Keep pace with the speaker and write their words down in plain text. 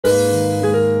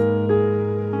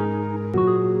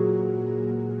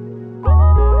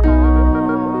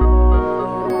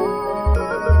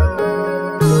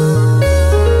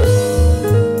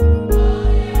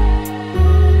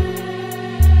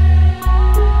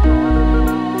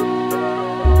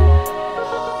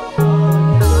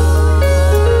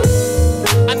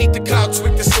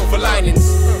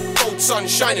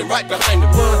shining right behind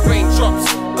them. Raindrops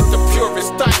of the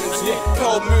purest diamonds.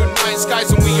 Pearl moon, night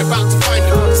skies, and we about to find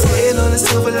them. Staying on a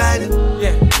silver lining,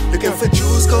 looking for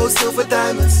jewels, gold, silver,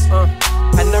 diamonds.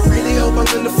 And I really hope I'm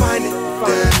gonna find it.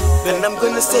 Then I'm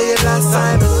gonna say it last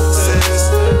time.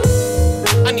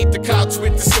 I need the clouds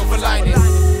with the silver lining.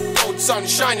 Gold sun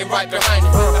shining right behind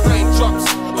it. Raindrops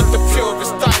of the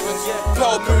purest diamonds.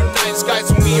 Pearl moon, night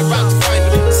skies, and we about to find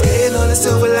them. Staying on a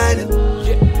silver lining,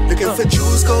 looking for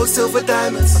jewels, gold, silver,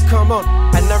 diamonds. Come on.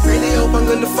 And I really hope I'm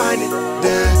gonna find it.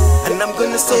 And I'm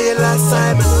gonna say it last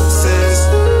time.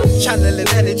 Channeling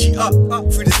energy up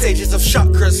through the stages of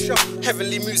chakras.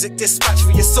 Heavenly music dispatch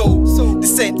for your soul.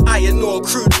 This ain't iron or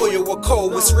crude oil or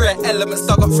coal. It's rare elements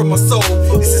dug up from my soul.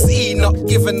 This is Enoch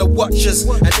giving the watchers,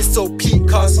 and it's so peak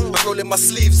cause I'm rolling my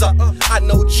sleeves up. I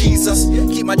know Jesus.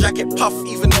 Keep my jacket puff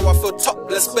even though I feel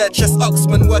topless. Bare chest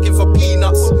oxman working for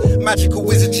peanuts. Magical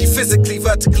wizardry physically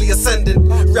vertically ascending.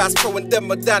 Razpro and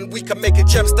Demodan, we can make a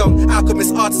gemstone.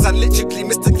 Alchemist artisan literally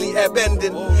mystically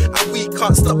airbending. And we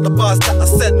can't stop the bars that I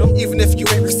send. Even if you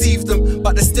ain't received them,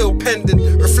 but they're still pending.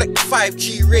 Reflect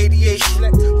 5G radiation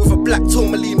with a black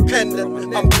tourmaline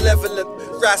pendant. I'm malevolent.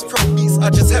 Razpro beats are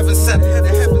just heaven sent.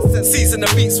 Season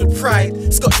the beats with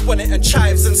pride. Scotch bonnet and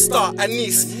chives and start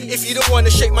anise. If you don't wanna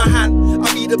shake my hand,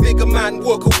 I'll be the bigger man.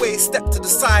 Walk away, step to the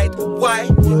side. Why?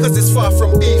 Cause it's far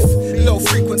from beef. Low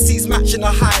frequencies matching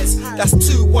the highs. That's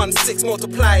 216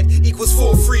 multiplied equals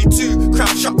 432.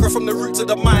 Crown chakra from the root to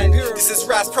the mind. This is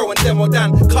Razpro and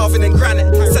Demodan, carving in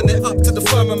granite. Send it up to the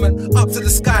firmament, up to the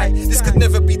sky. This could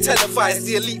never be televised,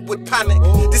 the elite would panic.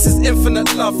 This is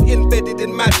infinite love embedded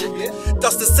in magic.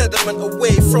 Dust the sediment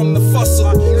away from the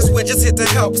fossil. Cause we're just here to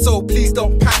help, so please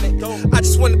don't panic. I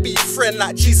just wanna be your friend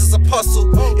like Jesus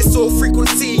apostle. It's all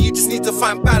frequency, you just need to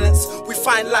find balance. We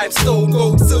find limestone,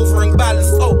 gold, silver and balance.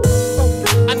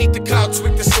 I need the clouds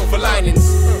with the silver linings.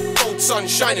 Gold sun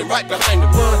shining right behind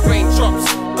them. Raindrops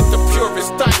of the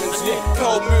purest diamonds.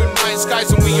 Pearl moon, night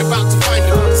skies, and we about to find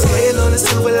them. Staying on a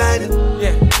silver lining,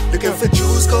 looking for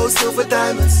jewels, gold, silver,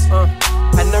 diamonds.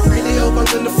 And I really hope I'm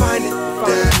gonna find it.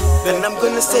 Then I'm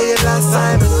gonna say it last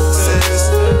time.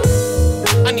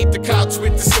 I need the clouds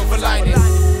with the silver lining.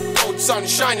 Gold sun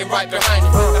shining right behind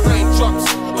it. Raindrops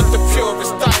of the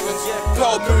purest diamonds.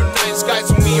 Pearl moon, night skies,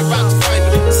 and we about to find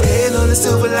them. Staying on a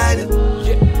silver lining,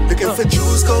 looking for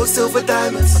jewels, gold, silver,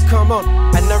 diamonds. Come on.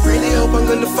 And I really hope I'm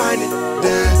gonna find it.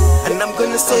 And I'm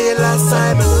gonna say it last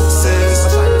time.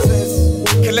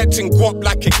 Collecting guap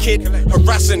like a kid,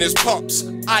 harassing his pops.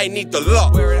 I need the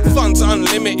lot. Funds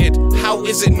unlimited, how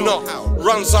is it not?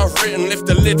 Runs are written, lift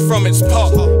the lid from its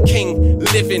pot. King,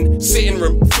 living, sitting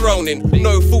room, thrown in.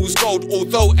 No fool's gold,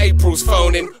 although April's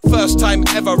phoning. First time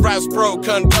ever Razpro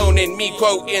condoning me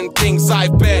quoting things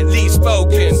I've barely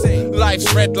spoken.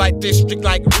 Life's red light district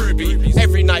like Ruby.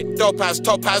 Every night, top has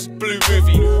blue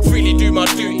movie. Freely do my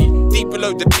duty, deep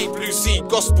below the deep blue sea.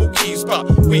 Gospel keys, but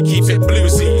we keep it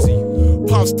bluesy.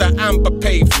 Past the amber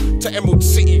paved to Emerald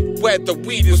City, where the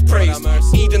weed is praised.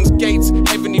 Eden's gates,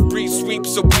 heavenly breeze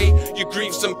sweeps away your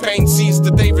griefs and pain. Sees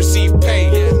the day receive pay.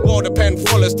 While the pen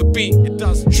follows the beat,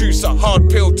 truth's a hard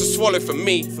pill to swallow for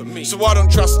me. So I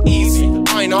don't trust easy.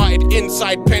 Iron-hearted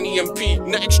inside Penny and P.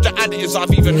 No extra additives,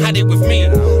 I've even had it with me.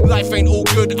 Life ain't all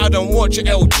good, I don't watch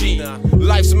LG.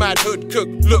 Life's a mad hood cook,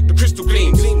 look the crystal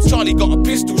gleams. Charlie got a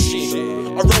pistol sheen.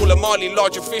 I roll a Marley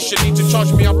large officially to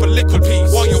charge me up a liquid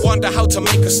piece. While you wonder how to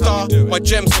make a star, my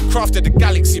gems have crafted a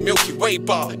galaxy Milky Way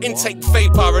bar. Intake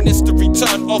vapor and it's the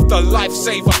return of the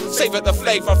lifesaver. Savor the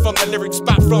flavor from the lyrics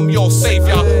back from your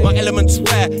savior. My elements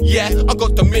rare, yeah, I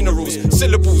got the minerals.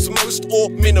 Syllables most or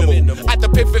minimal. At the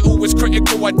pivotal is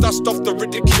critical, I dust off the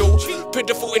ridicule.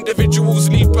 Pitiful individuals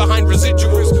leave behind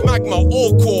residuals. Magma,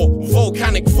 ore core,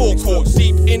 volcanic forecourt.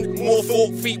 Deep in, more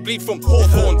 4 feet bleed from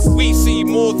hawthorns. We see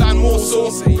more than more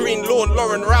sauce. Green Lawn,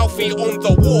 Lauren Ralphie on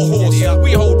the war horse.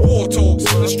 We hold war talks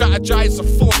and strategize a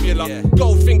formula.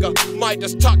 Goldfinger,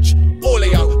 Midas touch, all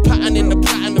of ya. Pattern in the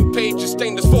platinum pages,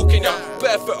 stainless fork in ya.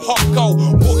 Barefoot, hot coal,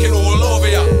 walking all over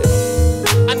ya.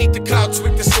 I need the clouds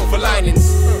with the silver linings.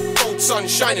 Gold sun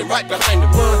shining right behind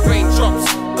them.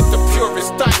 Raindrops of the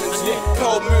purest diamonds.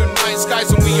 Pearl moon, night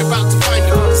skies, and we about to find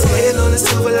them. Staying on a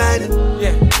silver lining,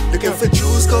 looking for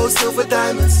jewels, gold, silver,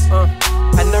 diamonds.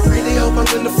 And I really hope I'm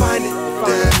gonna find it.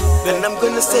 Then I'm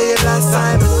gonna say it last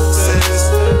time.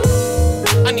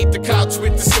 I need the clouds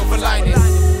with the silver lining.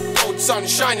 Gold sun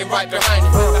shining right behind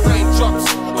it. Raindrops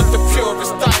of the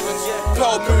purest diamonds.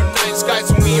 Pearl moon, night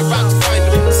skies, and we about to find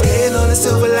them. Staying on a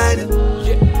silver lining,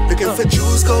 looking for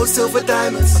jewels, gold, silver,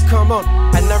 diamonds. Come on.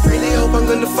 And I really hope I'm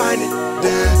gonna find it.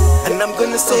 And I'm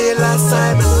gonna say it last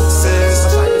time.